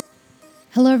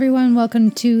Hello, everyone.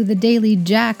 Welcome to the Daily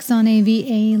Jax on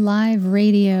AVA Live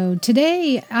Radio.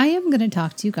 Today, I am going to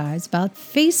talk to you guys about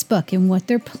Facebook and what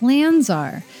their plans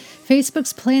are.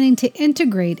 Facebook's planning to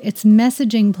integrate its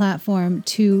messaging platform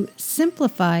to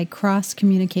simplify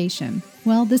cross-communication.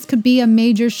 Well, this could be a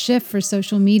major shift for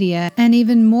social media and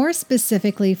even more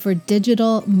specifically for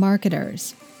digital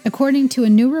marketers. According to a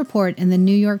new report in the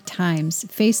New York Times,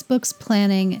 Facebook's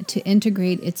planning to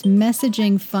integrate its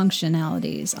messaging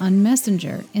functionalities on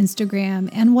Messenger, Instagram,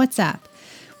 and WhatsApp,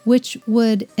 which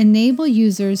would enable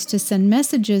users to send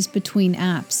messages between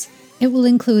apps. It will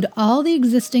include all the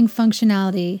existing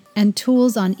functionality and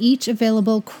tools on each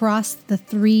available across the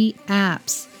three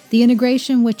apps. The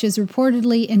integration, which is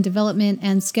reportedly in development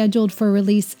and scheduled for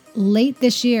release late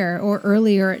this year or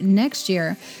earlier next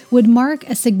year, would mark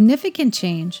a significant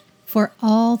change for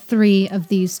all three of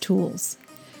these tools.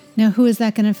 Now, who is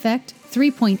that going to affect?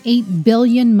 3.8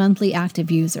 billion monthly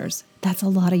active users. That's a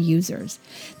lot of users.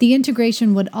 The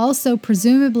integration would also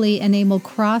presumably enable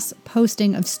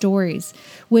cross-posting of stories,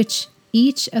 which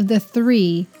each of the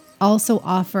three also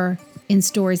offer in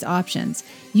Stories options.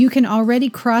 You can already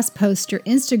cross-post your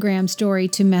Instagram story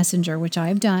to Messenger, which I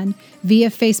have done, via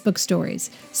Facebook Stories.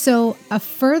 So a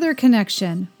further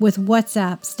connection with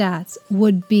WhatsApp stats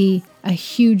would be a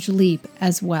huge leap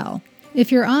as well.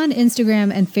 If you're on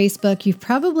Instagram and Facebook, you've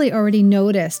probably already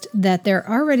noticed that they're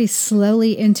already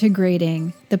slowly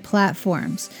integrating the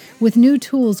platforms, with new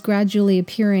tools gradually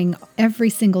appearing every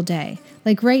single day.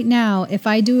 Like right now, if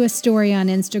I do a story on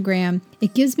Instagram,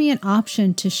 it gives me an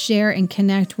option to share and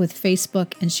connect with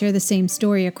Facebook and share the same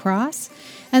story across.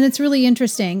 And it's really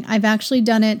interesting. I've actually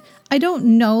done it. I don't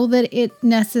know that it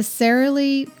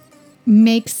necessarily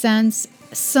makes sense.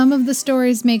 Some of the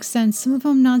stories make sense, some of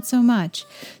them not so much.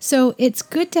 So it's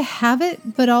good to have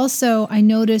it, but also I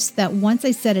noticed that once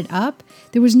I set it up,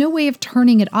 there was no way of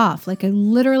turning it off. Like I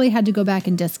literally had to go back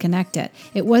and disconnect it.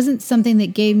 It wasn't something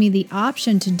that gave me the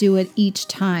option to do it each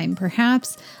time.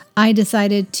 Perhaps I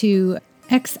decided to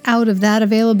X out of that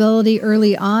availability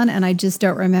early on, and I just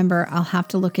don't remember. I'll have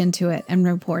to look into it and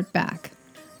report back.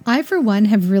 I, for one,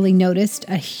 have really noticed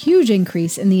a huge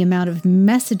increase in the amount of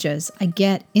messages I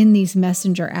get in these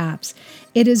messenger apps.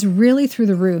 It is really through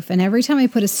the roof, and every time I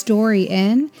put a story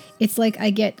in, it's like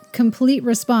I get complete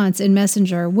response in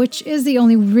Messenger, which is the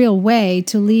only real way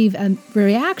to leave a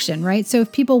reaction, right? So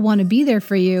if people want to be there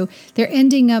for you, they're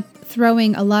ending up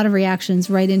throwing a lot of reactions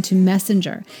right into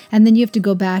Messenger, and then you have to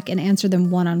go back and answer them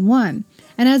one-on-one.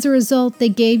 And as a result, they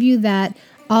gave you that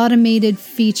automated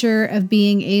feature of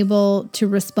being able to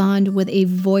respond with a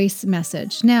voice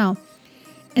message. Now,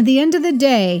 at the end of the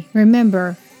day,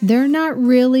 remember, they're not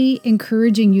really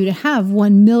encouraging you to have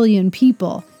 1 million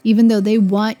people, even though they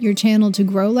want your channel to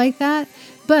grow like that.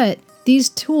 But these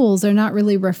tools are not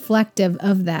really reflective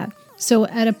of that. So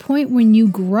at a point when you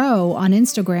grow on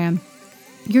Instagram,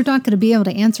 you're not going to be able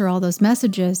to answer all those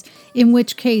messages, in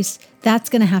which case that's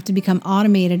going to have to become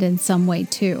automated in some way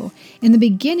too. In the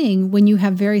beginning, when you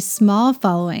have very small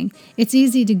following, it's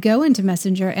easy to go into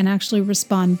Messenger and actually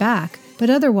respond back. But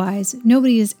otherwise,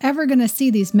 nobody is ever going to see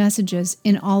these messages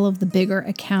in all of the bigger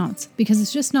accounts because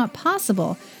it's just not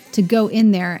possible to go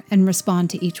in there and respond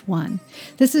to each one.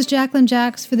 This is Jacqueline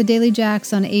Jax for the Daily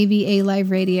Jax on AVA Live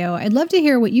Radio. I'd love to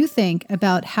hear what you think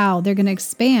about how they're going to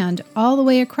expand all the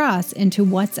way across into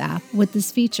WhatsApp with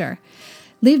this feature.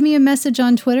 Leave me a message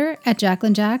on Twitter at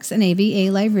Jacqueline Jax and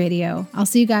AVA Live Radio. I'll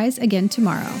see you guys again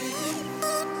tomorrow.